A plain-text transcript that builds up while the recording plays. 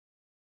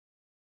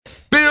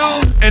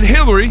and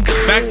Hillary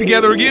back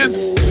together again.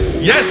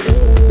 Yes.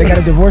 They got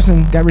a divorce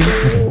and got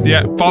rid.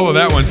 Yeah, follow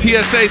that one.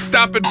 TSA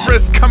stop and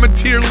frisk coming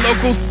to your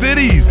local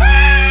cities.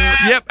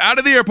 Yep, out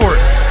of the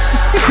airports.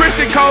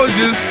 Christian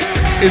colleges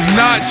is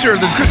not sure.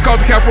 There's Christian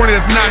College of California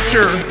that's not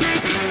sure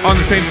on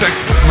the same-sex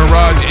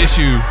marriage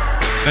issue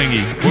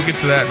thingy. We'll get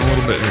to that in a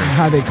little bit here.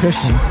 How they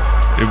Christians?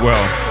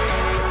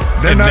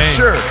 They're not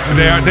sure.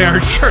 They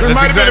aren't sure. There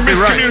might That's have been a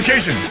exactly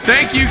miscommunication. Right.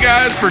 Thank you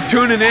guys for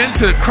tuning in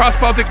to Cross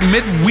Politic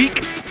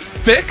Midweek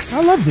Fix.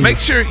 I love these. Make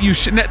sure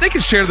they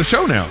can share the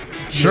show now.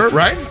 Sure.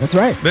 Right? That's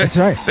right. That's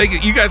right.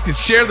 You guys can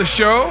share the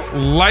show,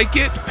 like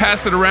it,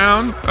 pass it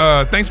around.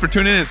 Thanks for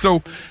tuning in.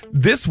 So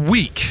this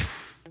week,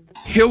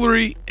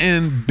 Hillary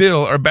and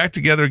Bill are back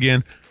together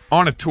again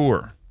on a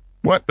tour.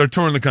 What? They're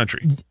touring the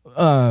country.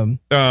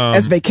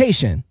 As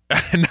vacation.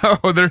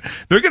 No, they're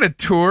going to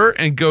tour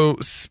and go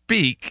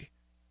speak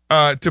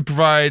to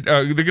provide.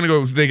 They're going to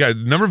go. They got a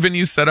number of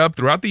venues set up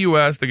throughout the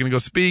U.S. They're going to go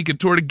speak and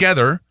tour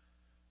together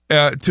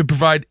to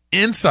provide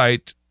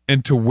insight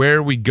into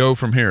where we go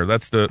from here.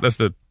 That's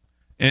the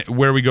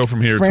where we go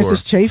from here.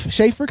 Francis tour.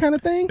 Schaeffer kind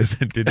of thing.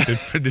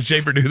 Did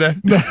Schaeffer do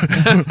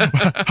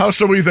that? How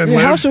shall we then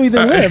live? How shall we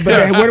then live?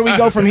 But where do we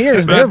go from here?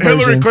 Is their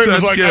Hillary version. Clinton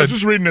was That's like, good. I was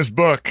just reading this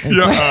book.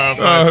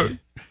 Yeah.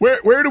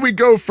 Where do we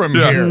go from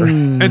here?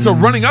 And so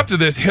running up to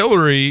this,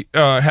 Hillary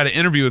had an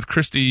interview with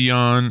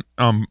Christiane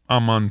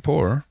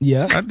Amanpour.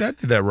 Yeah. I did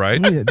that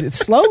right. Yeah, it's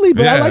slowly,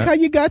 but I Yeah. like how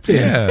you got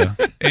there.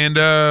 Yeah.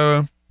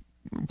 And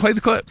play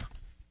the clip.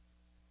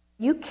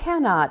 You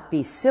cannot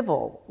be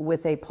civil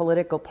with a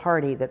political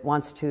party that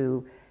wants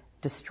to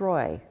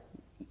destroy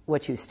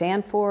what you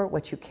stand for,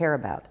 what you care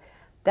about.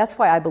 That's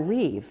why I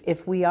believe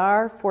if we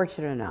are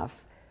fortunate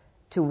enough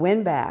to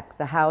win back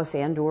the House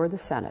and or the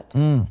Senate,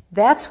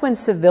 that's when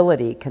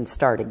civility can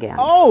start again.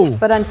 Oh.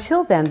 But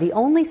until then, the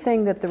only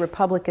thing that the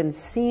Republicans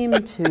seem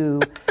to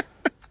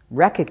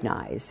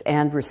recognize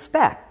and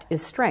respect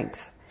is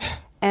strength.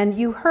 And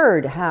you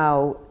heard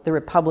how the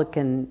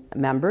Republican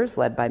members,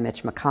 led by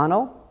Mitch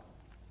McConnell,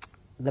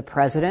 the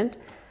president,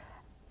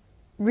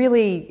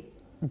 really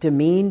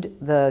demeaned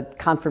the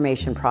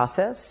confirmation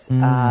process,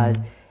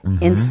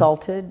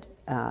 insulted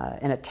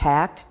and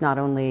attacked not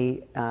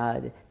only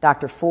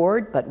Dr.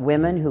 Ford, but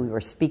women who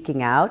were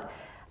speaking out.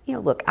 You know,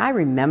 look, I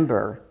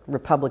remember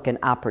Republican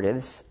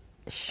operatives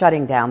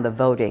shutting down the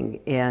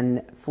voting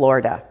in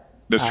Florida.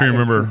 Does she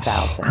remember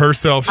 2000.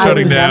 herself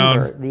shutting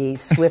down the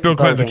swift Bill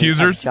Clinton's voting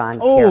accusers? of John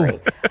Kerry.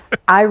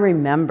 I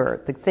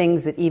remember the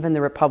things that even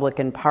the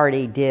Republican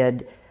Party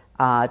did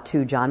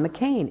to John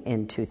McCain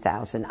in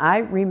 2000. I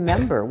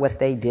remember what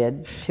they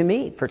did to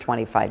me for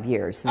 25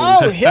 years.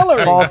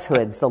 Hillary!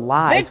 Falsehoods, the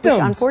lies, Victims.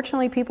 which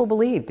unfortunately people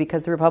believe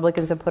because the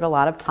Republicans have put a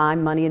lot of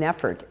time, money, and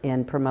effort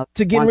in promoting.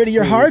 To get rid of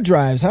your hard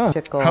drives, huh?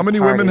 How many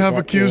women have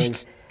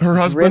accused her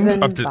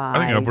husband? Up to,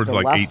 I think upwards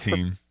of like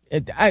 18.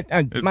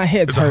 My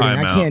head's it's a high hurting.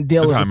 I amount. can't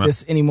deal It's a high with amount.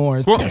 this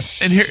anymore. Well,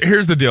 and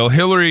here's the deal.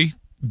 Hillary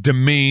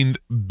demeaned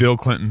Bill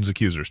Clinton's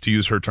accusers, to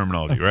use her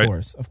terminology, right?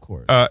 Of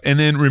course. And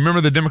then remember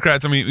the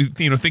Democrats, I mean,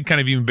 think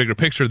kind of even bigger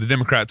picture. The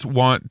Democrats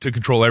want to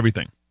control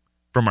everything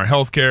from our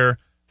health care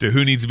to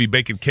who needs to be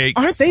baking cakes.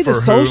 Aren't they the for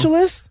who.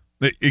 socialists?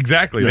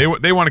 Exactly. Yeah.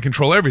 They want to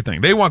control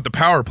everything. They want the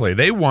power play.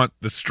 They want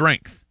the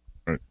strength.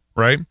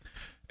 Right?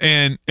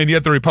 And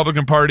yet the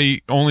Republican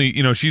Party only,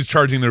 she's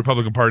charging the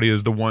Republican Party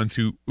as the ones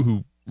who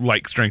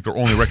like strength or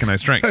only recognize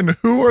strength. And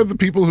who are the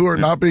people who are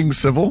not being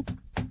civil?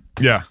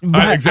 Yeah,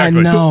 Right,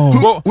 exactly. I know.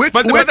 Well, Which-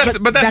 but that's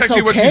that's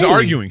actually what she's okay.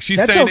 arguing. She's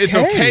That's saying it's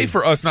okay. okay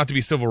for us not to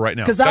be civil right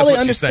now. Because That's all they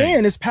what she's saying.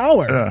 understand is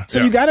power.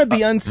 So you got to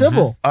be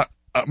uncivil.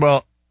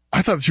 Well,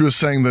 I thought she was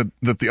saying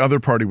that the other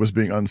party was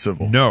being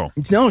uncivil. No,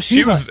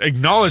 She was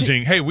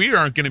acknowledging, hey, we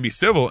aren't going to be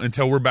civil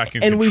until we're back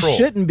in and control. we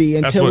shouldn't be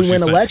That's until what we win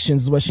she's saying.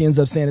 elections, is what she ends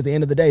up saying at the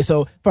end of the day.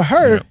 So for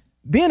her,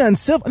 being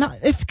uncivil. Now,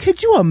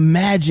 could you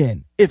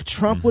imagine if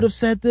Trump would have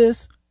said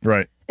this?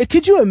 Right.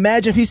 Could you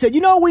imagine if he said,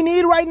 you know what we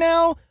need right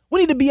now? We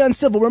need to be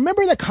uncivil.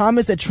 Remember the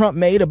comments that Trump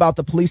made about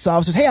the police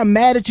officers? Hey, I'm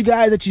mad at you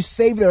guys that you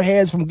saved their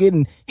heads from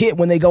getting hit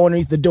when they go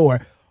underneath the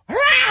door.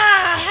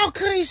 How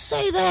could he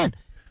say that?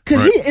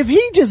 If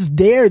he just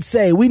dared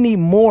say we need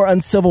more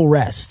uncivil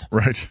rest,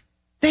 Right.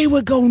 they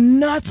would go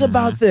nuts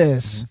about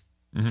this.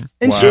 And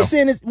Wow. she's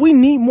saying we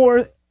need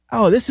more.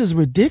 Oh, this is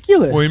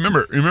ridiculous. Well,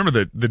 remember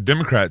that the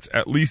Democrats,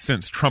 at least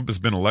since Trump has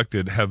been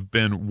elected, have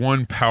been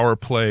one power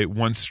play,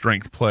 one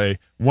strength play,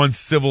 one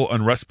civil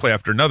unrest play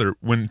after another.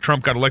 When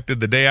Trump got elected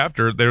the day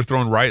after, they were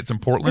throwing riots in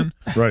Portland.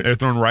 Right. They're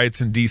throwing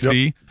riots in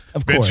D.C. Yep.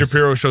 Of Ben course.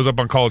 Shapiro shows up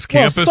on college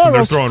Well, campus and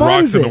they're throwing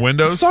rocks in the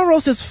windows.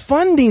 Soros is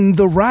funding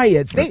the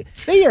riots.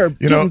 They are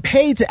getting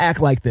paid to act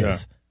like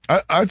this.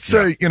 I'd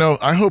say,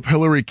 I hope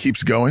Hillary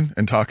keeps going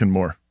and talking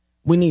more.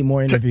 We need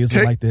more interviews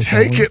like this.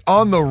 Take it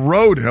on the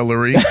road,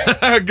 Hillary.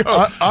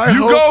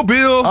 Go,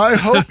 Bill. I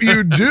hope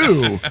you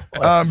do,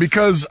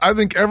 because I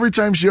think every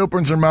time she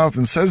opens her mouth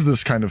and says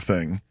this kind of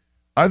thing,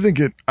 I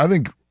think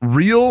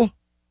real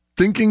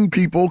thinking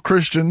people,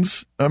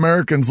 Christians,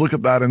 Americans look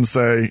at that and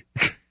say,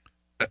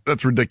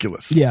 that's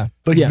ridiculous. Yeah.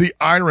 The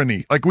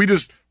irony, like we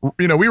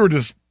were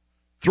just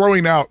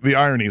throwing out the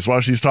ironies while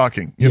she's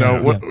talking. You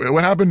know,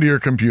 what happened to your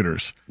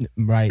computers?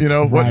 Right. You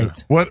know,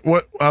 right.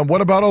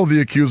 what about all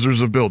the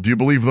accusers of Bill? Do you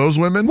believe those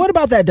women? What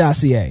about that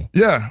dossier?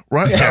 Yeah,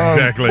 right.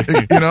 Exactly.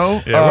 You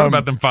know, what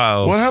about them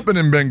files? What happened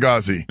in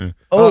Benghazi?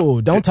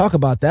 Don't talk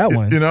about that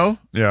one. You know?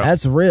 Yeah.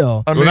 That's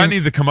real. Well, that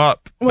needs to come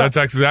up. That's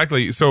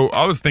exactly. So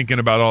I was thinking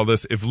about all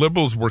this. If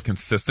liberals were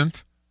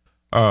consistent,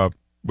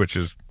 which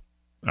is,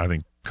 I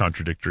think,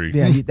 contradictory.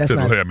 Yeah, that's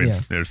not. I mean,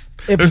 yeah.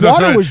 there's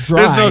water was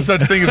dry, there's no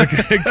such thing as a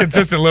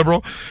consistent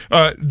liberal.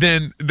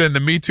 Then the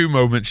Me Too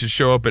movement should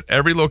show up at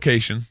every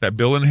location that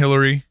Bill and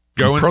Hillary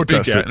go and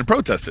speak at and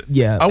protest it.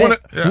 Yeah, I want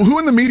to. Who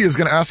in the media is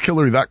going to ask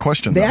Hillary that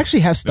question? They actually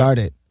have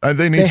started.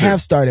 They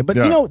have started, but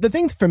you know the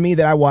thing for me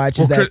that I watch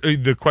is that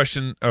the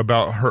question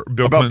about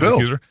Bill Clinton's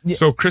accuser. Yeah.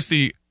 So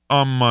Christy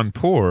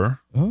Amanpour.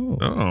 Oh,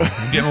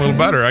 I'm getting a little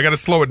better. I got to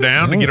slow it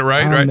down to get it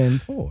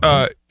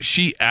right.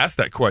 She asked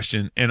that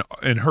question, and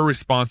her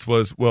response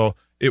was, "Well,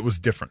 it was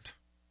different."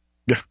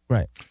 Yeah.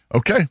 Right.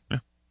 Okay. Yeah.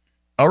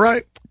 All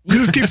right. You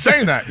just keep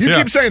saying that. You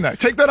keep saying that.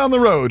 Take that on the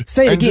road.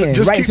 Say it again.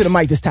 Right into the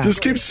mic this time.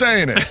 Just keep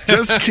saying it.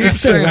 Just keep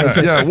saying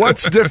that. Yeah.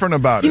 What's different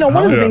about it? You know,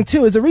 one of the things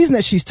too is the reason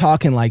that she's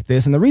talking like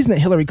this, and the reason that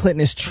Hillary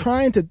Clinton is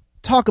trying to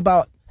talk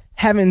about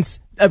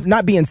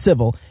not being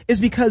civil, is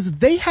because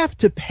they have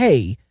to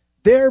pay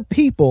their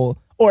people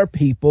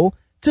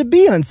to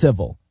be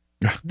uncivil.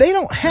 They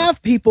don't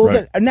have people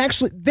that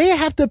actually, they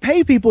have to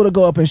pay people to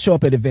go up and show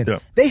up at events. Yeah.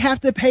 They have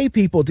to pay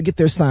people to get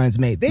their signs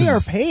made. They are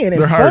paying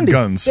and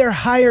funding. They're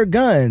hired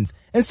guns.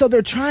 And so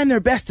they're trying their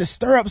best to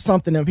stir up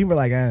something, and people are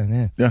like,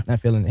 not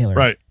feeling Hillary.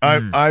 Right.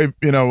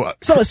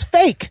 So it's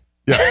fake.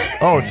 Yes.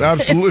 Oh, it's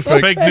absolutely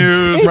fake. Fake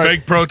news,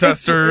 fake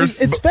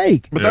protesters. It's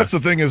fake. But that's the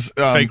thing is,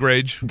 fake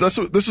rage. This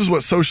is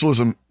what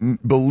socialism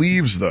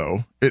believes,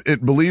 though.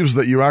 It believes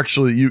that you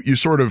actually, you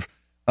sort of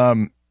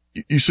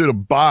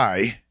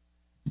buy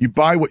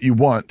what you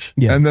want,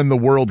 and then the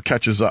world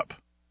catches up.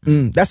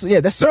 That's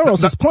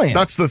Soros' plan.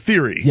 That's the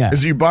theory. Yeah.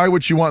 Is you buy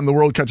what you want and the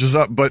world catches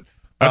up, but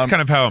that's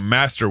kind of how a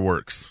master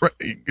works. Right,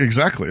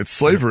 exactly. It's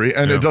slavery,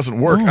 and it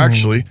doesn't work.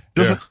 Actually,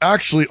 doesn't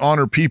actually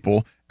honor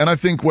people. And I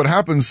think what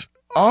happens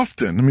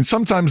often, I mean,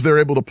 sometimes they're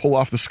able to pull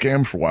off the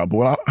scam for a while, but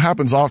what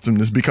happens often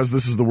is because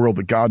this is the world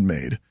that God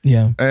made.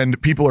 Yeah.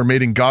 And people are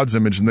made in God's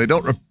image, and they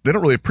don't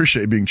really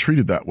appreciate being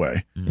treated that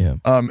way. Yeah.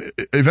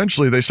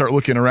 Eventually they start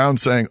looking around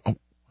saying, "Oh,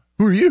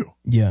 who are you?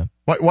 Yeah.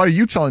 Why are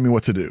you telling me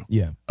what to do?"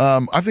 Yeah.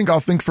 I think I'll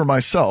think for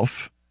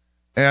myself.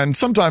 And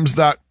sometimes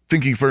that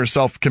thinking for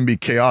yourself can be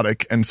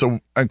chaotic. And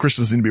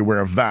Christians need to be aware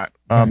of that.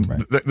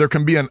 There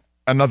can be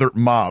another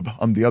mob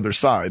on the other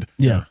side.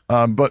 Yeah.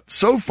 But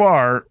so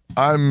far,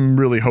 I'm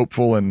really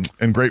hopeful and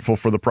grateful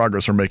for the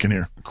progress we're making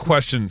here.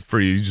 Question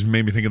for you. You just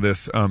made me think of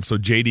this. So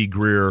J.D.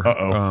 Greer,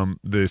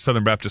 the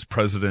Southern Baptist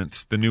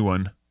president, the new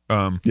one.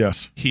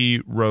 Yes.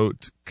 He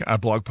wrote a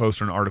blog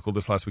post or an article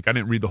this last week. I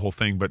didn't read the whole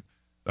thing, but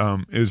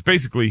it was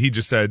basically, he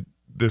just said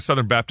the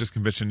Southern Baptist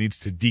Convention needs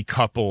to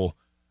decouple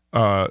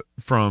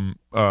from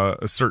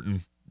a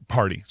certain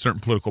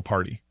political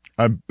party.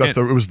 I bet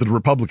it was the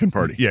Republican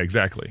Party. Yeah,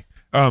 exactly.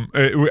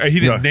 He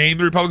didn't name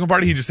the Republican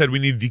Party. He just said we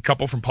need to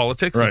decouple from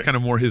politics. Right. It's kind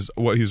of more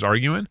what he's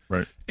arguing.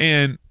 Right.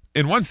 And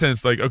in one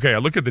sense, like, okay, I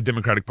look at the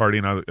Democratic Party,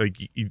 and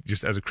you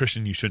just as a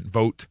Christian, you shouldn't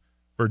vote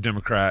for a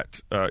Democrat.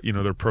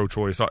 They're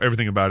pro-choice,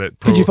 everything about it.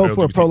 Could you vote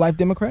for a pro-life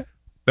Democrat?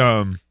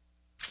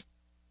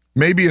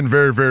 Maybe in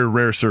very, very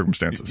rare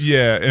circumstances.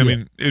 Yeah, I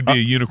mean, it'd be a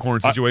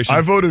unicorn situation. I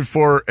voted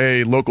for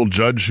a local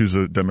judge who's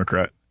a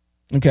Democrat.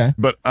 Okay.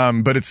 But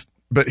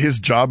his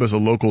job as a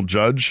local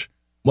judge,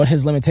 what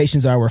his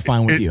limitations are, we're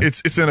fine with you.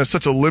 It's in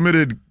such a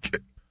limited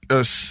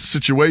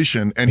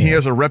situation, and he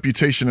has a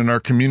reputation in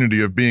our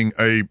community of being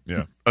a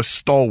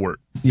stalwart.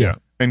 Yeah.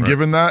 And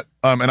given that,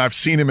 and I've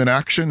seen him in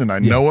action, and I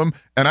know him,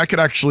 and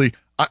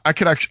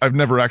I've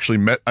never actually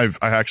met. I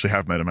actually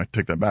have met him. I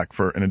take that back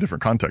in a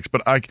different context.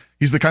 But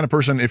he's the kind of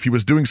person, if he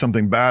was doing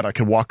something bad, I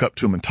could walk up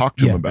to him and talk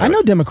to him about it. I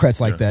know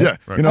Democrats like that. Yeah,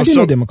 right. I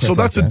know Democrats. So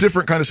that's a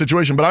different kind of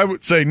situation. But I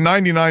would say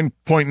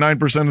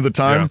 99.9% of the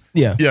time,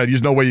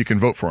 there's no way you can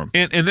vote for him.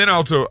 And then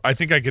also, I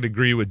think I could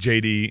agree with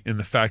JD in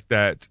the fact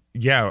that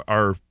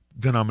our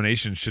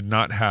denomination should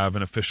not have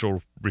an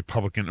official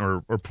Republican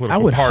or political I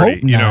would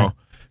party. Hope not.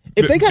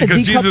 If they got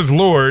because Jesus is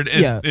Lord,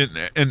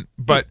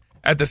 but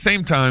at the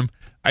same time,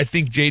 I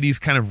think JD's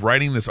kind of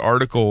writing this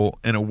article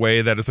in a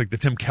way that is like the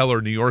Tim Keller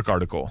New York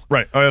article.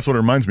 Right. Oh, that's what it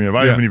reminds me of.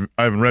 I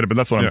haven't read it, but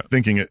that's what I'm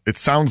thinking it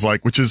sounds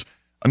like, which is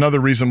another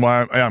reason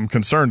why I'm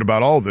concerned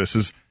about all this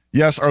is,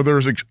 yes, are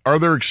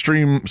there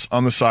extremes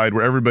on the side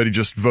where everybody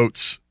just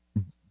votes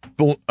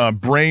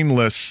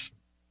brainless,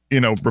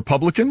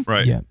 Republican?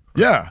 Right.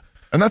 Yeah.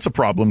 And that's a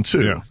problem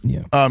too.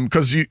 Yeah.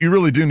 Because you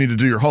really do need to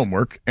do your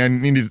homework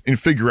and you need to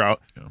figure out.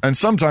 Yeah. And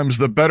sometimes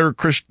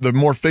the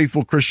more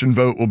faithful Christian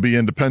vote will be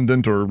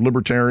independent or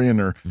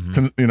libertarian or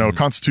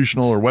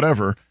constitutional or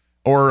whatever.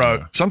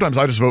 Or sometimes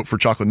I just vote for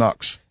Chocolate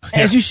Knox.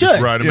 As you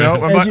should. Right, You know,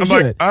 I'm As you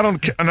like, should. I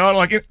don't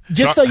like it.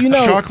 Just so you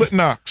know, Chocolate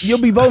Knox.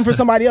 You'll be voting for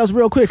somebody else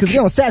real quick because they're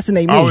going to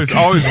assassinate me. Always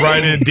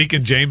write in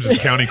Deacon James as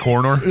county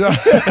coroner.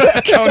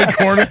 County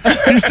coroner.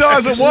 He still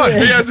hasn't won.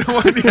 He hasn't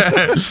won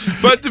yet.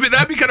 But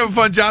that'd be kind of a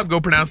fun job.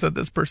 Go pronounce that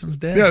this person's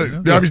dead. Yeah,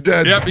 you know? he's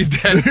dead. Yep, he's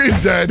dead.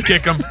 He's dead.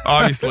 Kick him,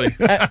 obviously.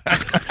 I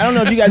don't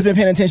know if you guys been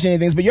paying attention to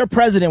anything, but your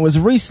president was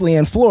recently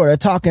in Florida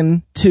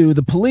talking to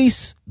the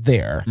police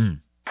there.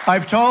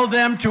 I've told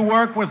them to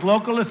work with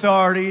local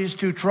authorities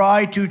to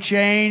try to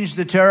change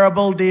the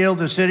terrible deal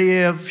the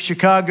city of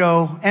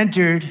Chicago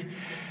entered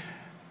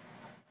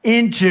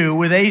into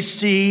with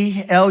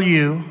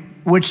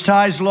ACLU, which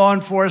ties law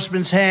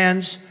enforcement's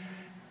hands,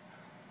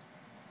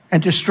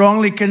 and to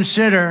strongly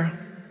consider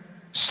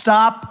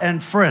stop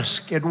and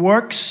frisk. It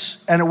works,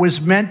 and it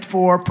was meant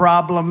for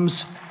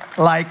problems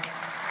like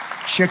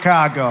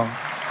Chicago.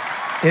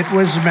 It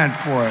was meant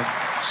for it.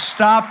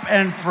 Stop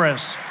and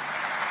frisk.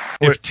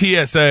 If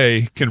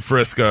TSA can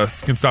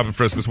stop and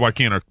frisk us, why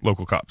can't our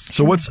local cops?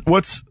 So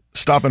what's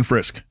stop and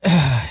frisk?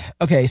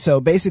 Okay, so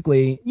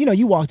basically,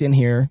 you walked in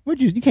here.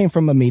 You came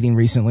from a meeting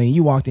recently.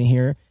 You walked in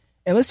here,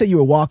 and let's say you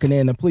were walking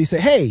in, the police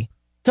said, "Hey,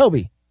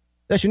 Toby,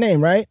 that's your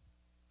name, right?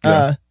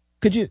 Yeah.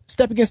 Could you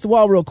step against the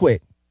wall real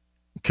quick?"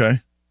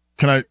 Okay.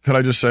 Can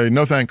I just say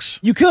no thanks?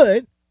 You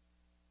could,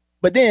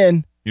 but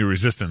then You're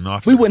resisting an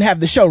officer. we wouldn't have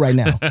the show right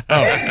now.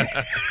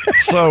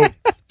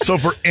 So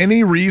for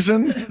any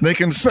reason they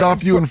can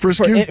stop you and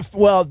frisk you?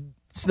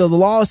 So the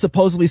law is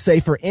supposedly say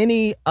for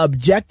any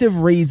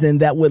objective reason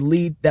that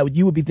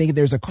you would be thinking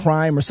there's a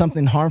crime or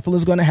something harmful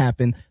is going to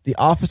happen, the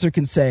officer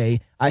can say,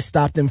 "I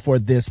stopped him for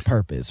this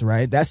purpose."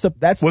 Right?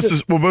 What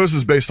is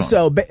this based on?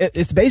 So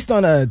it's based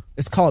on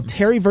it's called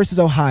Terry versus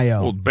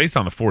Ohio. Well, based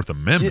on the Fourth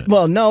Amendment.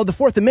 Well, no, the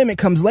Fourth Amendment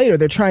comes later.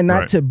 They're trying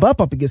not to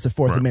bump up against the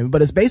Fourth Amendment,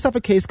 but it's based off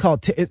a case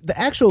called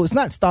it's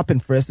not stop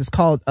and frisk. It's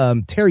called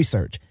Terry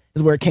search.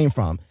 Is where it came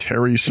from.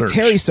 Terry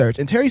search.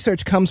 And Terry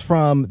search comes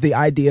from the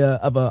idea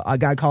of a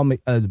guy called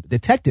a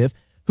detective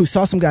who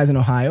saw some guys in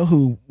Ohio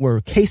who were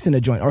casing a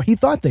joint, or he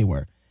thought they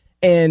were,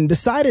 and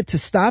decided to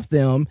stop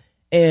them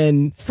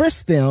and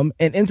frisk them,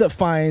 and ends up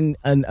finding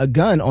a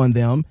gun on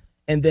them,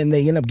 and then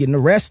they end up getting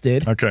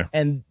arrested. Okay.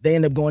 And they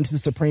end up going to the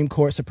Supreme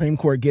Court. Supreme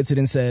Court gets it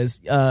and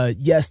says,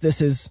 yes, this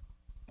is.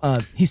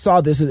 He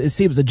saw this.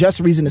 It was a just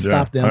reason to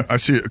stop them. I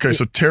see it. Okay,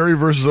 so Terry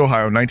versus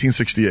Ohio,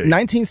 1968.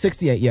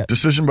 1968, yeah.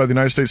 Decision by the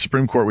United States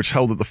Supreme Court, which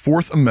held that the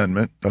Fourth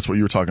Amendment, that's what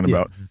you were talking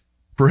about,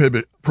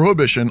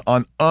 prohibition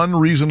on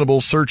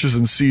unreasonable searches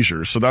and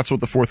seizures, so that's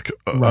what the Fourth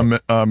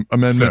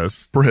Amendment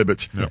says.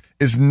 Prohibits,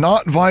 is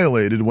not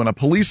violated when a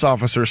police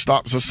officer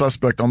stops a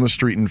suspect on the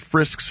street and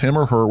frisks him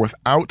or her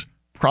without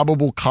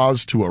probable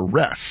cause to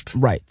arrest.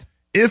 Right.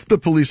 If the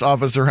police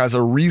officer has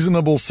a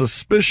reasonable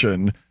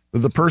suspicion that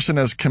the person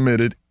has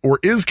committed or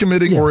is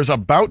committing or is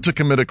about to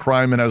commit a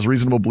crime and has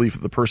reasonable belief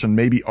that the person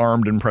may be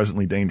armed and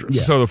presently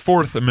dangerous. So the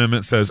Fourth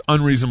Amendment says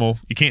unreasonable.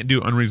 You can't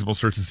do unreasonable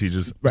search and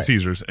seizures.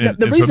 And,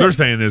 The and reason- so they're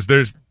saying is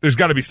there's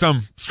got to be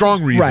some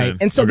strong reason. Right.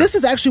 And so this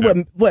is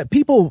actually what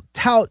people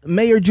tout.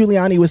 Mayor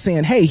Giuliani was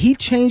saying, hey, he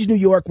changed New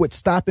York with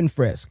stop and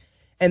frisk.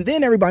 And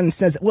then everybody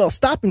says, well,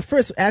 stop and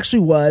frisk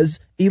actually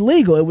was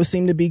illegal. It would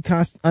seem to be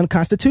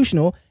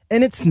unconstitutional,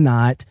 and it's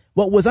not.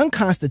 What was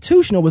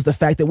unconstitutional was the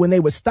fact that when they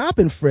would stop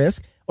and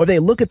frisk, or they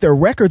look at their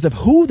records of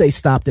who they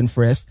stopped and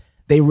frisked,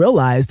 they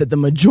realized that the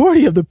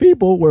majority of the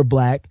people were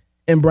black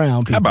and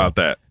brown people. How about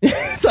that?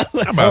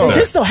 It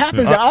just so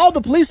happens that all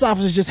the police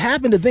officers just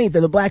happen to think that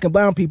the black and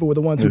brown people were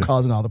the ones who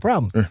causing all the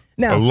problems.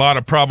 Now, A lot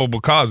of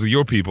probable cause of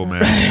your people,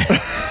 man.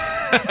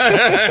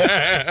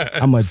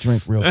 I'm going to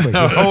drink real quick.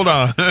 Hold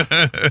on.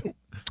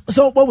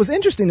 So what was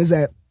interesting is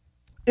that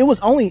it was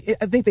only,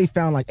 I think they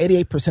found like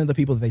 88% of the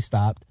people that they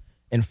stopped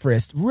and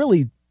frisked,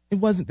 really, they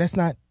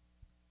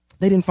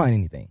didn't find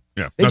anything.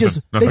 Yeah, They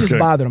just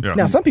bothered them. Yeah.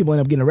 Now, some people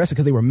ended up getting arrested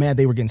because they were mad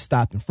they were getting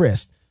stopped and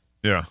frisked.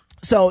 Yeah.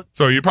 So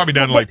you're probably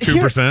down to like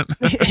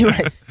 2%.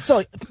 Right.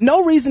 So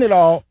no reason at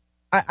all.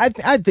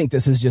 I think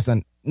this is just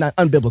not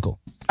unbiblical.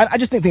 I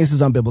just think this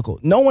is unbiblical.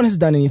 No one has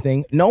done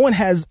anything. No one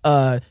has,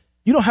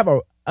 you don't have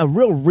a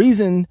real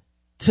reason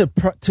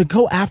to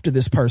go after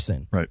this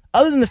person, right?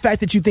 Other than the fact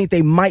that you think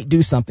they might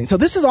do something. So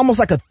this is almost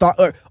like a thought,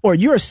 or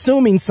you're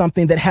assuming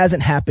something that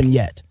hasn't happened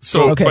yet.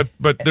 So, okay.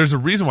 but there's a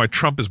reason why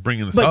Trump is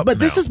bringing this up. But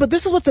this is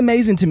what's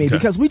amazing to me,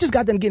 because we just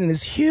got them getting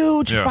this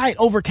huge fight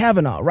over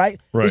Kavanaugh, right?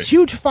 This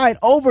huge fight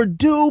over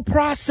due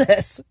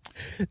process.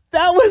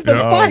 That was the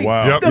fight.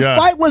 Wow. The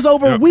fight was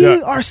over.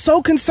 We are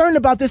so concerned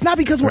about this, not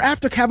because we're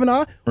after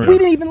Kavanaugh. We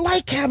didn't even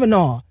like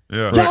Kavanaugh.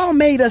 Yeah. Y'all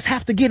made us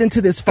have to get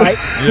into this fight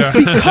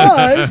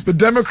because the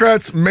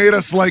Democrats made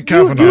us like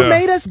Kavanaugh. You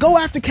made us go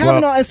after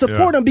Kavanaugh and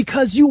support him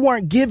because you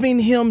weren't giving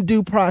him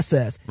due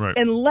process. Right.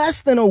 In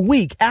less than a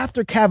week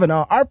after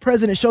Kavanaugh, our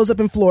president shows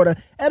up in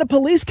Florida at a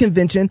police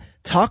convention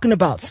talking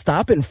about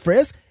stop and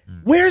frisk.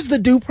 Where's the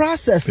due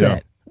process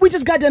at? We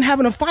just got done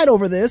having a fight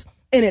over this,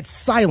 and it's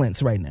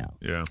silence right now.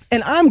 Yeah.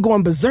 And I'm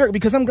going berserk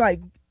because I'm like,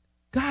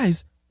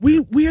 guys,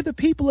 We are the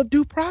people of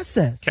due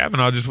process.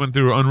 Kavanaugh just went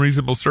through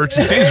unreasonable search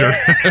and seizure.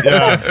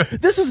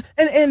 This was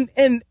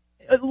and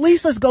at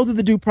least let's go through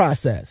the due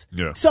process.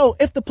 Yeah. So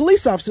if the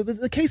police officer,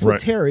 the case with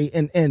Right. Terry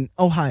in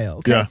Ohio,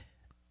 okay? Yeah.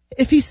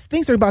 If he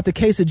thinks they're about to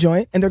case a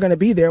joint and they're going to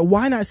be there,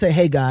 why not say,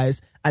 hey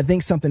guys, I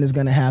think something is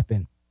going to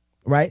happen,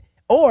 right?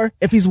 Or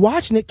if he's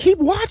watching it, keep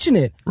watching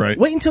it. Right.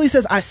 Wait until he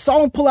says, I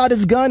saw him pull out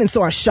his gun and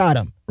so I shot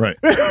him. Right.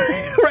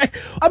 Right.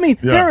 I mean,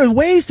 Yeah. there are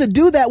ways to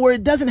do that where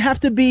it doesn't have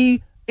to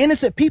be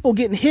innocent people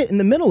getting hit in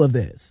the middle of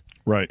this.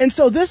 Right. And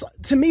so this,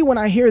 to me, when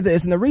I hear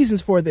this and the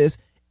reasons for this,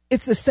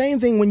 it's the same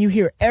thing when you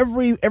hear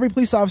every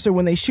police officer,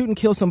 when they shoot and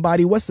kill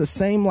somebody, what's the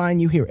same line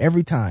you hear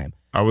every time?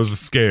 I was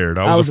scared.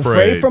 I was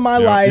afraid for my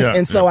life, Yeah.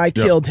 and so I Yeah.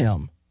 killed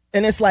him.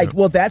 And it's like,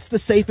 well, that's the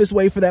safest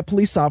way for that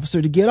police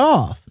officer to get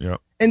off. Yeah.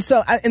 And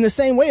so in the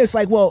same way, it's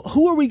like, well,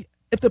 who are we?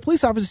 If the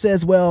police officer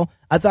says, well,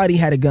 I thought he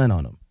had a gun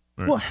on him.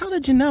 Right. Well, how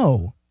did you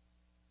know?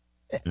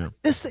 Yeah.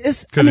 It's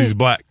Because he's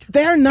black.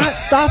 They're not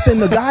stopping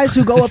the guys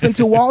who go up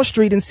into Wall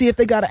Street and see if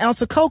they got an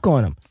ounce of coke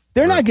on them.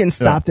 They're not getting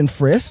stopped and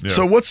frisked. Yeah.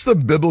 So what's the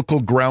biblical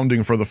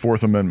grounding for the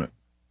Fourth Amendment?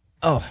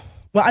 Oh,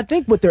 well, I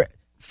think what they're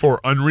For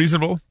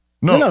unreasonable?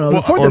 no. The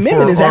well, Fourth or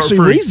Amendment for- is or actually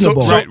for-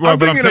 reasonable. so- Right. Well, I'm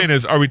what I'm thinking saying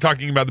is, are we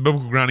talking about the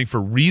biblical grounding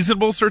for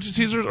reasonable search and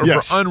seizures or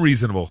Yes. for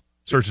unreasonable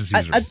search and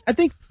seizures? I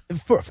think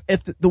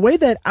if the way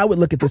that I would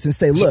look at this and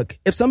say, look,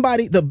 if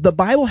somebody, the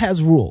Bible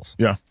has rules.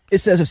 Yeah. It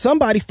says if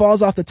somebody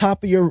falls off the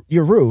top of your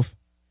roof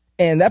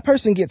and that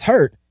person gets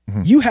hurt,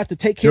 you have to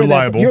take care You're of that.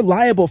 liable. You're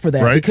liable for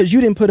that Right. because you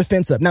didn't put a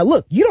fence up. Now,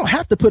 look, you don't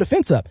have to put a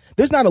fence up.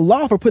 There's not a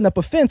law for putting up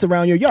a fence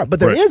around your yard, but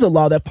there Right. is a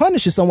law that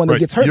punishes someone that Right.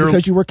 gets hurt You're-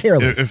 because you were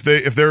careless. If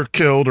they're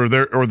killed or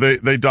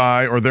they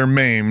die or they're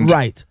maimed,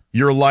 Right.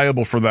 you're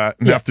liable for that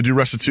and Yeah. have to do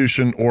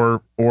restitution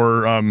or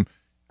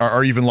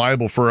are even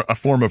liable for a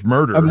form of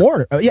murder. A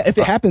mortar. Yeah, if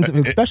it happens,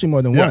 especially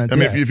more than Yeah. once. I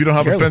mean, yeah. if you don't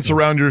have a fence Carelessness.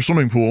 around your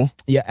swimming pool,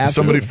 Yeah, and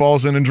somebody absolutely.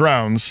 falls in and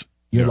drowns,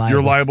 You're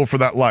liable. for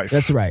that life.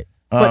 That's right.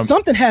 But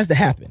something has to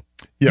happen.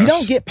 Yes. You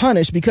don't get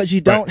punished because you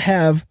don't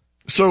have.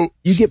 So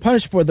You get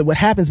punished for what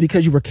happens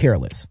because you were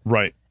careless.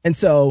 right. And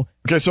so,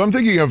 Okay, so I'm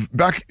thinking of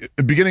back at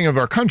the beginning of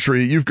our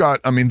country, you've got,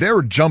 I mean, they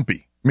were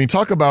jumpy. I mean,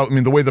 talk about,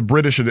 the way the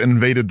British had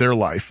invaded their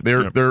life.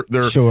 They're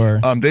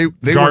Sure.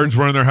 They Guards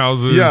were were in their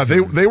houses. yeah,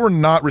 they were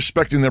not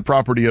respecting their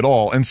property at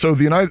all. And so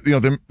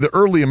the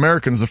early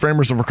Americans, the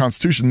framers of our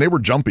Constitution, they were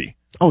jumpy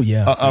oh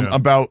yeah,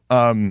 about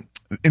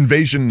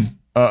invasion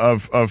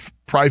of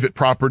private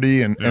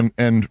property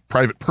and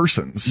private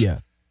persons. yeah,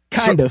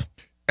 kind of.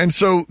 And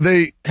so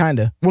they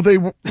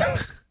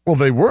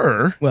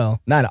were.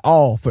 Well, not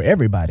all for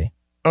everybody.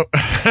 Oh.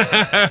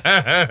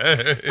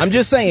 I'm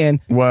just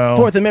saying. Well,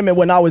 Fourth Amendment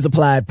wasn't always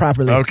applied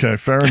properly. okay,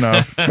 fair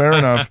enough. Fair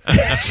enough.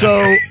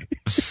 So,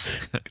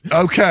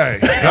 okay,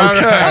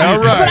 all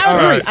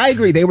right. But I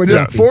agree. They were The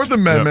jumpy. Fourth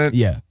Amendment,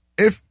 Yeah.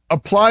 if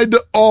applied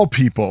to all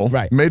people,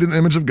 Right. made in the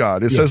image of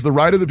God, it says the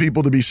right of the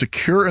people to be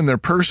secure in their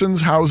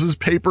persons, houses,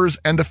 papers,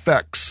 and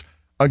effects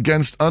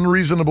against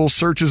unreasonable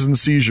searches and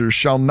seizures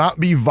shall not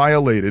be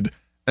violated,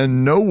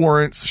 and no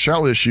warrants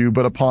shall issue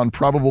but upon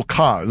probable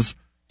cause,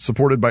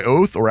 supported by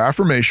oath or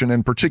affirmation,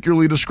 and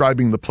particularly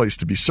describing the place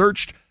to be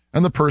searched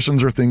and the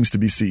persons or things to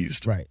be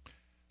seized. Right.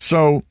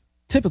 So,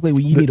 Typically,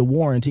 you need a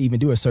warrant to even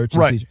do a search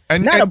and Right. seizure.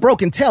 And- Not and- a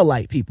broken tail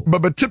light, people.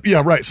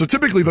 yeah, right. So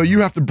typically, though,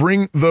 you have to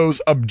bring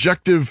those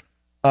objective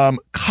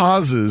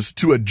causes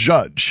to a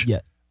judge, Yeah.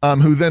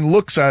 who then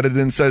looks at it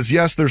and says,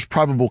 yes, there's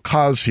probable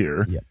cause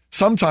here. Yeah.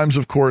 Sometimes,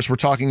 of course, we're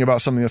talking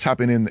about something that's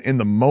happening in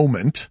the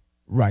moment.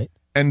 Right.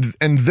 And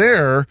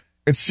there,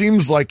 it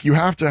seems like you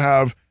have to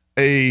have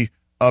a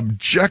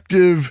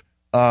objective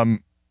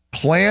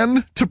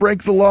plan to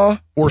break the law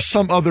or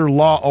some other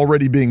law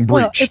already being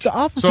Well, breached. if the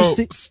officer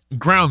So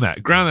ground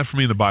that for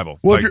me in the Bible.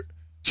 Well, Like,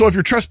 if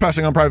you're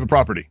trespassing on private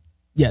property,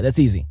 yeah, that's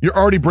easy. you're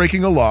already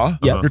breaking a law.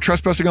 Yeah. You're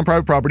trespassing on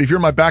private property. If you're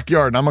in my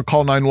backyard and I'm going to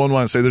call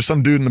 911 and say there's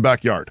some dude in the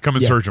backyard, come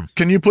and Yeah. search them.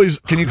 can you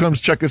come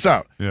check this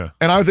out? Yeah.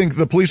 And I think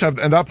the police have,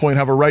 at that point,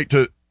 have a right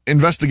to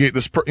investigate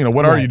this. What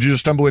are Right. you? Did you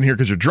just stumble in here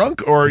because you're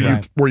drunk, or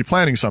Right. were you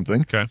planning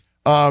something? Okay.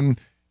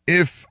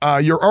 If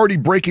you're already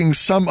breaking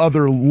some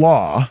other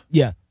law,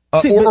 Yeah.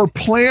 See, or but-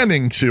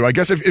 planning to, I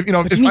guess if you need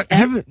if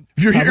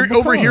you're probable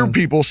overhear cause.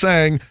 people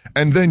saying,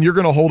 and then you're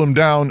going to hold him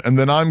down, and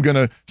then I'm going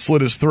to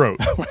slit his throat,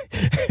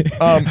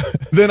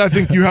 then I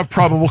think you have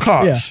probable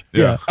cause.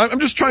 Yeah. I'm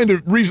just trying to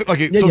reason. Like,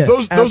 so yeah,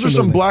 those are some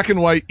absolutely. black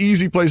and white,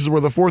 easy places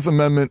where the Fourth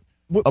Amendment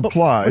But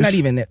applies. We're not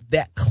even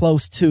that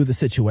close to the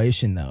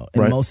situation, though,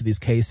 in Right. most of these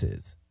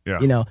cases. Yeah.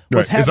 You know, Right.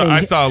 what's 'Cause happening.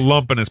 I saw a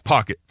lump in his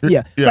pocket.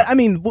 Yeah. Yeah. But I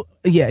mean,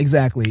 yeah,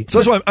 exactly. So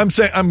that's why I'm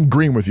saying I'm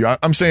agreeing with you.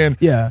 I'm saying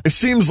Yeah. it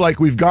seems like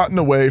we've gotten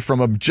away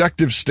from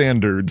objective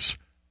standards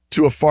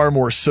to a far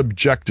more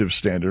subjective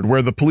standard,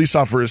 where the police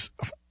officer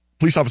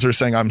is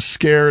saying, "I'm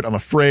scared, I'm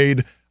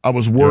afraid, I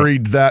was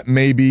worried that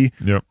maybe,"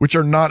 Yep. which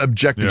are not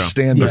objective Yeah.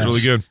 standards. That's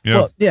really good. Yeah.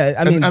 Well, yeah,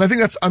 I mean, and I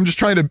think I'm just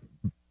trying to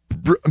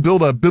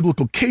build a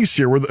biblical case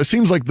here, where it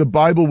seems like the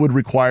Bible would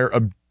require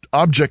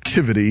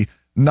objectivity,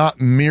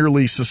 not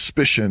merely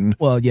suspicion.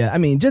 well, yeah, I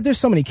mean, there's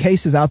so many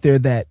cases out there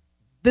that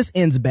this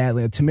ends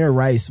badly. Tamir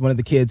Rice, one of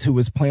the kids who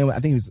was playing with, I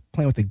think he was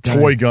playing with a gun.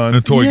 Toy gun.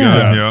 A toy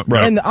gun, yeah.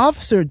 Right. And the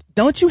officer,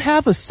 don't you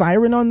have a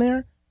siren on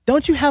there?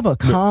 Don't you have a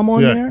comm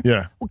on there?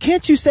 Yeah. Well,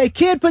 can't you say,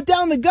 kid, put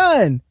down the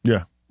gun?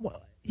 Yeah.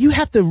 Well, you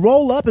have to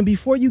roll up, and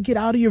before you get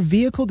out of your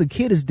vehicle, the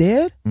kid is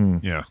dead?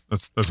 Yeah,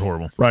 that's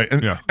horrible. Right.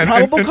 And, Yeah.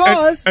 Probable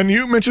cause. And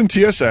you mentioned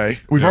TSA.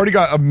 We've already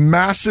got a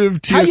massive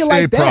How do you TSA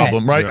like that?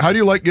 problem, right? Yeah. How do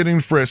you like getting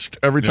frisked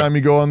every time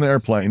you go on the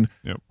airplane?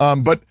 Yep.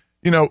 But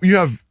you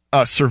have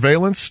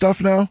surveillance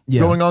stuff now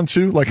going on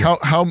too. Like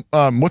how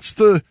what's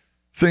the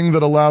thing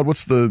that allowed?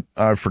 What's the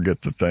I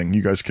forget the thing.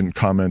 You guys can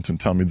comment and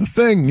tell me the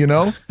thing.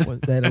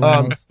 What that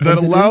allows, that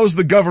allows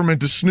the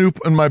government to snoop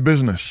in my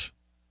business.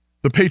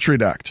 The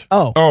Patriot Act.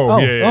 Oh,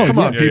 yeah. Come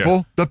on, yeah.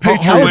 people. The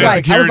Patriot I was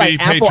Act. like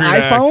Apple Patriot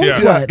Act, iPhones?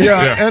 yeah. What?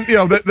 Yeah, and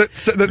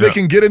that they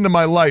can get into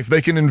my life.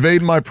 They can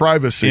invade my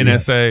privacy.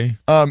 NSA.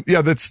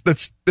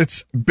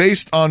 That's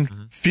based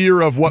on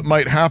fear of what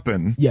might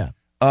happen. Yeah.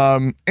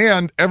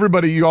 And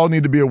everybody, you all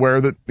need to be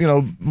aware that,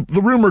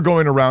 the rumor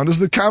going around is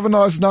that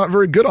Kavanaugh is not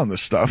very good on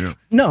this stuff. Yeah.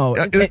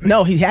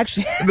 No, he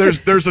actually.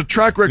 There's a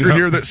track record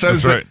here that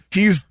says that's right. that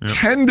he's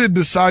tended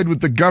to side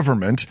with the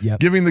government,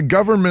 giving the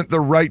government the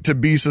right to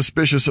be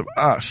suspicious of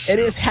us. It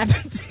is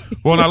happening.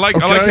 Well, and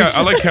Okay.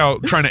 I like how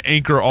trying to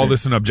anchor all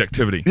this in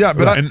objectivity. Yeah,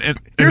 but and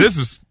this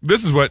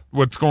is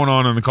what's going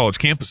on the college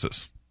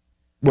campuses.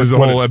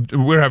 What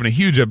We're having a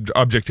huge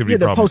objectivity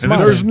the problem. And postmodern.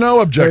 There's no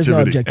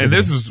objectivity. And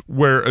this is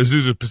where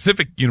Azusa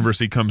Pacific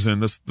University comes in.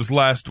 This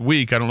last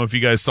week, I don't know if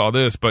you guys saw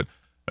this, but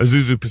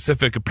Azusa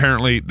Pacific,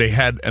 apparently they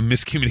had a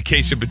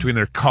miscommunication between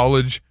their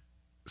college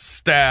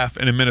staff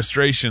and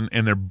administration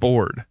and their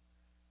board.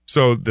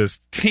 So this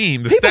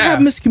team, People staff, have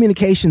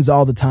miscommunications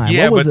all the time.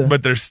 yeah, What was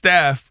but their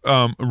staff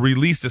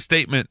released a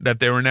statement that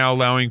they were now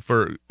allowing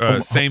for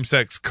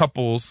same-sex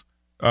couples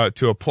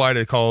to apply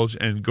to college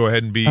and go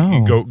ahead and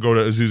go to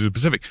Azusa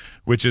Pacific,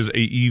 which is a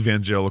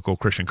evangelical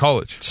Christian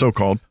college.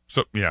 So-called.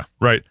 So yeah,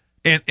 right.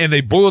 And they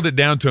boiled it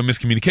down to a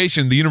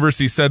miscommunication. The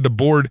university said the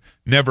board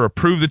never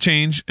approved the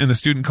change in the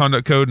student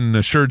conduct code and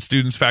assured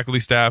students, faculty,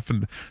 staff,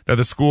 and that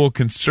the school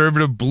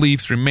conservative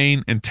beliefs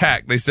remain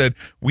intact. They said,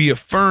 we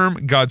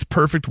affirm God's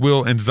perfect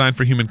will and design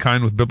for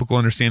humankind with biblical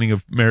understanding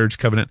of marriage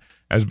covenant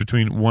as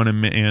between one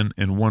man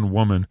and one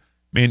woman.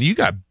 Man, you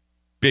got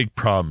big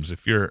problems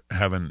if you're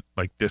having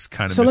like this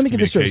kind of So miscommunication. let me get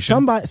this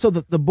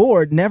straight. The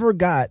board never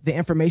got the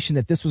information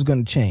that this was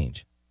going to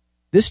change.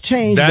 This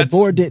changed, the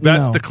board didn't know.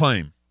 That's the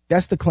claim.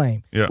 That's the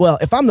claim. Yeah. Well,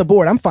 if I'm the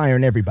board, I'm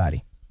firing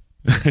everybody.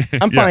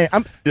 I'm firing.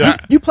 Yeah.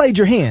 You played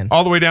your hand.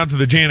 All the way down to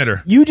the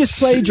janitor. You just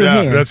played your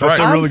hand. that's right. That's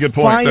a really good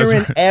point. I'm firing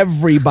That's right.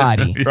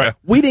 everybody. Right.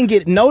 We didn't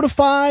get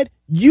notified.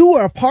 You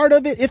are a part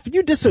of it. If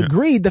you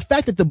disagreed, the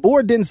fact that the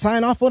board didn't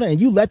sign off on it and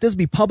you let this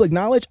be public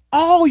knowledge,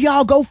 all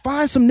y'all go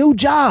find some new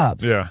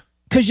jobs. Yeah.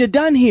 Because you're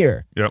done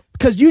here. Yep.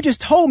 Because you just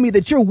told me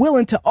that you're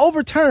willing to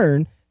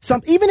overturn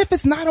some, even if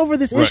it's not over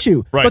this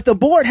issue. right. But the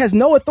board has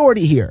no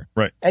authority here.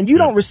 Right. And you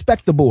don't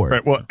respect the board.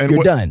 Right. Well, and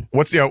you're done.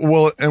 What's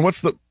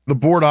the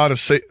board ought to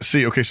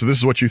see, okay, so this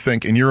is what you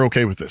think and you're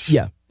okay with this.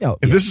 Yeah.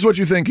 If this is what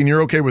you think and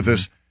you're okay with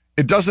this,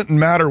 it doesn't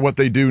matter what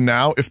they do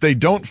now. If they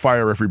don't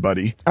fire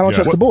everybody, I don't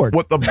trust the board.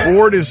 What the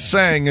board is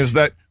saying is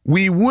that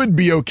we would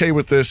be okay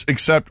with this,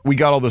 except we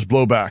got all this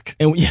blowback.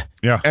 And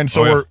Yeah. And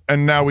so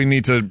now we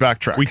need to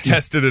backtrack. We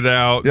tested it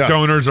out. Yeah.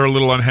 Donors are a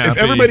little unhappy. If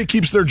everybody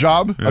keeps their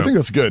job, I think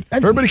that's good. If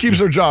everybody keeps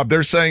their job,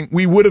 they're saying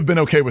we would have been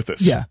okay with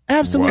this. Yeah,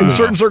 absolutely. In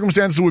certain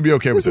circumstances, we'd be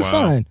okay with This this. is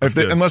fine. If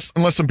they, unless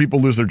some people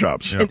lose their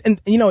jobs. Yeah.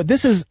 And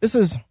this is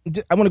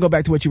I want to go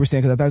back to what you were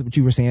saying, because I thought what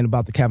you were saying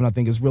about the Kavanaugh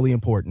thing is really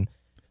important.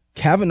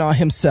 Kavanaugh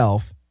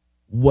himself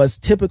was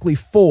typically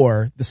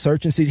for the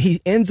search and seize.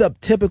 He ends up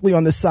typically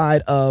on the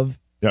side of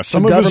the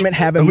government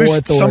having more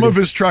authority. Some of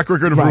his track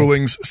record of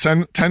rulings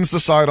tends to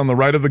side on the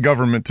right of the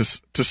government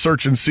to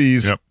search and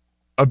seize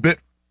a bit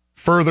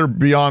further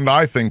beyond,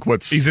 I think,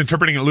 he's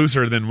interpreting it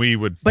looser than we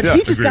would. But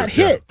he just got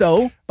hit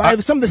though by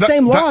some of the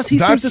same laws.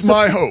 That's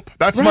my hope.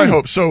 That's my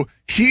hope. So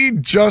he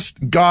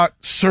just got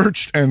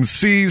searched and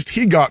seized.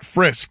 He got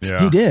frisked.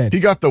 Yeah. He did. He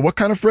got the what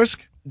kind of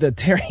frisk? The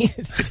Terry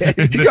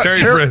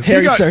Frisk.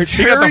 Terry search.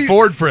 He got the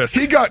Ford frisk.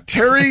 He got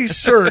Terry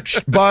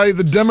searched by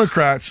the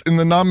Democrats in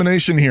the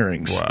nomination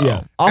hearings. Wow.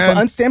 Yeah, off of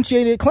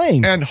unsubstantiated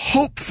claims. And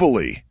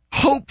hopefully,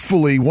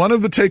 one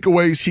of the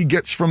takeaways he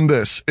gets from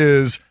this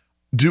is,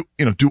 do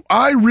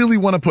I really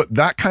want to put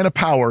that kind of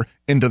power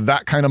into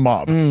that kind of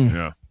mob?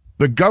 Yeah.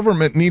 The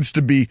government needs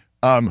to be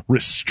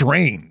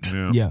restrained.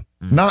 Yeah.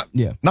 Not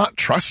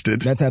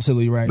trusted. That's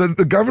absolutely right.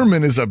 The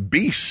government is a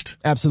beast.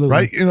 Absolutely.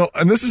 Right?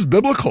 And this is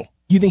biblical.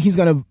 You think he's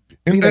going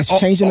to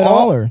change him at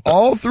all? Or?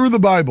 All through the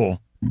Bible,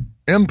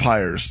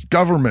 empires,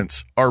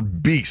 governments are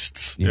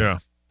beasts. Yeah.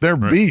 They're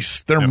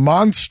beasts. They're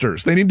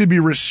monsters. They need to be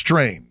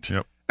restrained.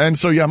 Yep. And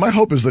so, my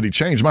hope is that he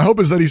changed. My hope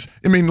is that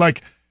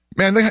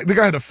the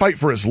guy had to fight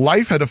for his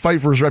life, had to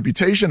fight for his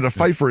reputation, had to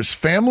fight for his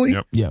family.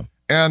 Yep. Yeah.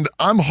 And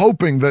I'm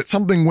hoping that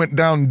something went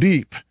down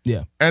deep.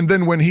 Yeah. And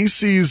then when he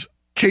sees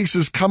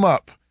cases come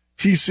up,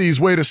 he sees,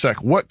 wait a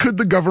sec, what could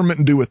the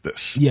government do with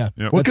this? Yeah.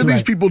 Yep. What could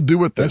these people do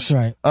with this?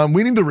 That's right.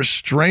 We need to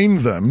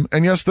restrain them.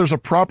 And yes, there's a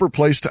proper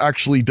place to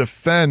actually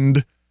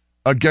defend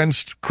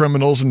against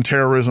criminals and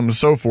terrorism and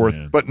so forth.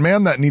 Man. But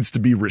man, that needs to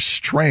be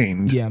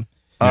restrained. Yeah.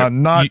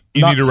 Not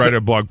you not need to write a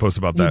blog post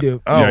about that. You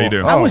do. Yeah, you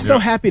do. I was so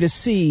happy to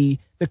see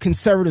the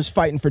conservatives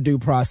fighting for due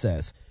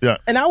process. Yeah.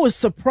 And I was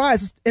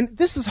surprised, and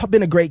this has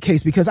been a great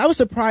case because I was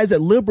surprised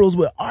that liberals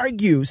would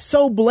argue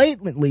so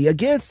blatantly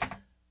against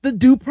the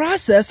due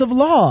process of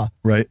law.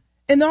 right.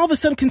 And all of a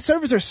sudden,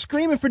 conservatives are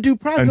screaming for due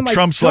process. And I'm like,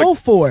 Trump's go like,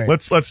 for it.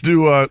 let's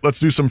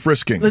do some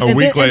frisking. And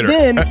week later.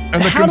 And And the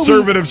how do we-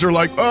 conservatives are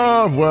like,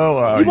 oh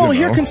well, You won't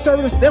hear know.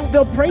 conservatives.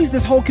 They'll praise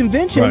this whole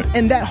convention, Right.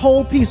 and that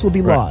whole piece will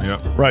be lost. yeah.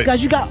 Right.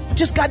 Guys, you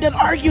just got done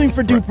arguing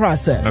for due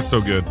process. That's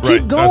so good.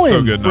 Keep going. That's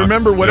so good. Knox.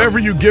 Remember, whatever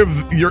Yep. you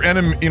give your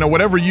enemy,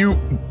 whatever you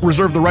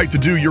reserve the right to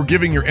do, you're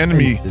giving your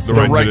enemy the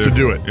right right to to do.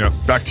 do it. Yep.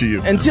 Back to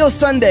you. Until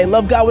Sunday,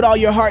 love God with all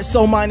your heart,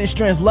 soul, mind, and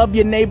strength. Love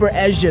your neighbor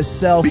as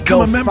yourself. Become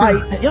Go a member.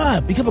 Fight. Yeah,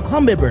 become a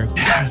club member.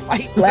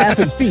 Fight, laugh,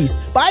 and feast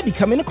by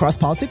becoming a Cross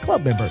Politic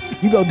Club member.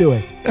 You go do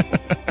it.